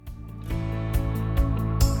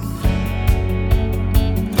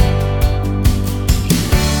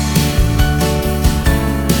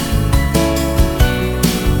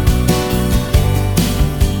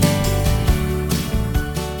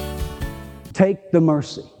take the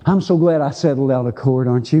mercy. I'm so glad I settled out of court,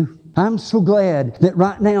 aren't you? I'm so glad that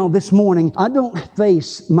right now, this morning, I don't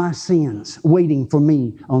face my sins waiting for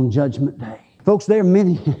me on Judgment Day. Folks, there are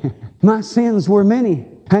many. My sins were many.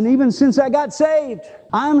 And even since I got saved,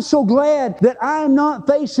 I'm so glad that I'm not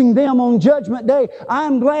facing them on Judgment Day.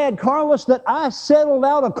 I'm glad, Carlos, that I settled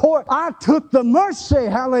out of court. I took the mercy,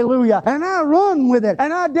 hallelujah, and I run with it.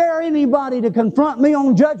 And I dare anybody to confront me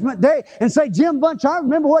on Judgment Day and say, Jim Bunch, I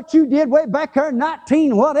remember what you did way back there in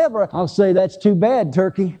 19 whatever. I'll say, that's too bad,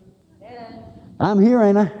 turkey. I'm here,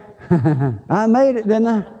 ain't I? I made it, didn't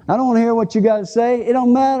I? I don't want to hear what you got to say. It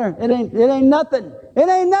don't matter. It ain't nothing. It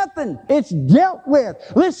ain't nothing. It's dealt with.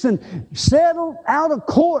 Listen, settle out of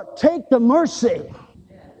court. Take the mercy.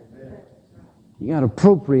 You got to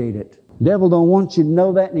appropriate it. The devil don't want you to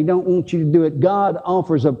know that, and he don't want you to do it. God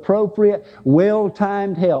offers appropriate,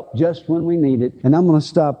 well-timed help just when we need it. And I'm going to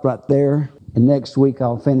stop right there. And next week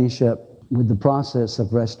I'll finish up with the process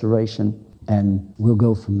of restoration, and we'll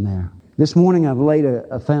go from there. This morning I've laid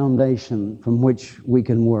a foundation from which we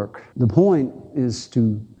can work. The point is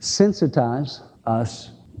to sensitize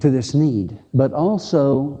us to this need, but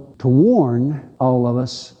also to warn all of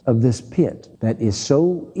us of this pit that is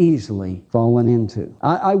so easily fallen into.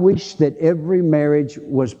 I wish that every marriage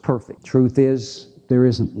was perfect. Truth is, there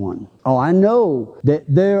isn't one. Oh, I know that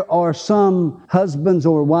there are some husbands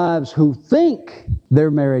or wives who think their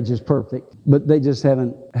marriage is perfect, but they just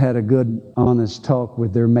haven't had a good, honest talk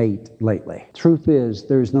with their mate lately. Truth is,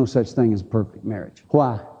 there is no such thing as a perfect marriage.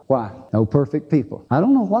 Why? Why? No perfect people. I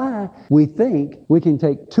don't know why we think we can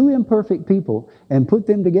take two imperfect people and put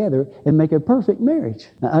them together and make a perfect marriage.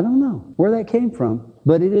 Now, I don't know where that came from,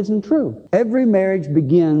 but it isn't true. Every marriage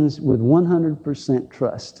begins with 100%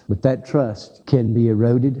 trust, but that trust can be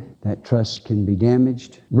eroded. That trust can be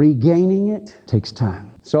damaged. Regaining it takes time.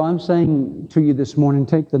 So I'm saying to you this morning,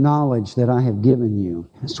 take the knowledge that I have given you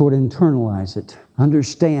and sort of internalize it.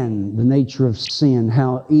 Understand the nature of sin,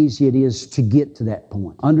 how easy it is to get to that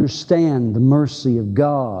point. Understand the mercy of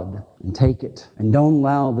God and take it. And don't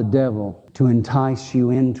allow the devil to entice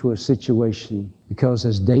you into a situation, because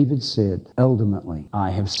as David said, ultimately,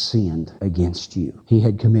 I have sinned against you. He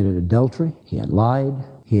had committed adultery. He had lied.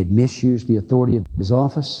 He had misused the authority of his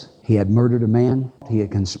office. He had murdered a man. He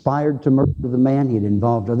had conspired to murder the man. He had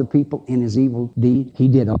involved other people in his evil deed. He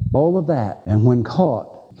did all of that. And when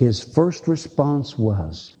caught, his first response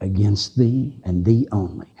was, against thee and thee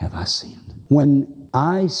only have I sinned. When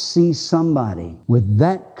I see somebody with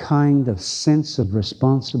that kind of sense of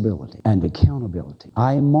responsibility and accountability,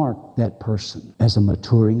 I mark that person as a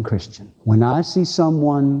maturing Christian. When I see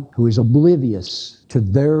someone who is oblivious to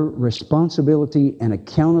their responsibility and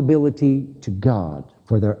accountability to God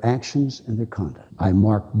for their actions and their conduct, I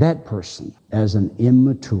mark that person as an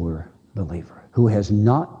immature believer who has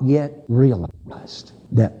not yet realized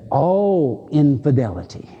that all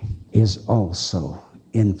infidelity is also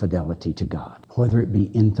infidelity to God. Whether it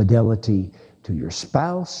be infidelity to your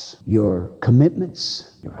spouse, your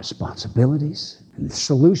commitments, your responsibilities. And the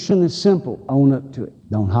solution is simple. Own up to it.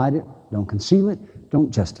 Don't hide it. Don't conceal it.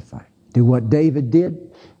 Don't justify it. Do what David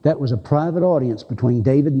did. That was a private audience between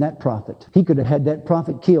David and that prophet. He could have had that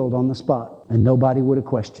prophet killed on the spot, and nobody would have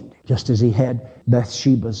questioned it, just as he had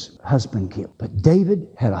Bathsheba's husband killed. But David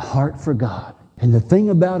had a heart for God. And the thing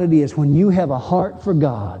about it is, when you have a heart for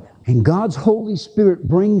God, and God's Holy Spirit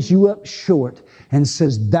brings you up short and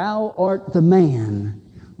says, thou art the man,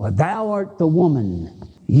 or thou art the woman,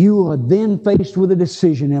 you are then faced with a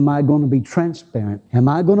decision. Am I going to be transparent? Am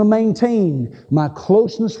I going to maintain my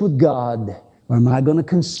closeness with God? Or am I going to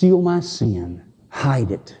conceal my sin, hide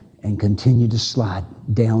it, and continue to slide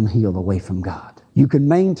downhill away from God? You can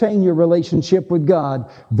maintain your relationship with God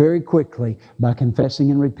very quickly by confessing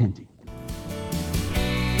and repenting.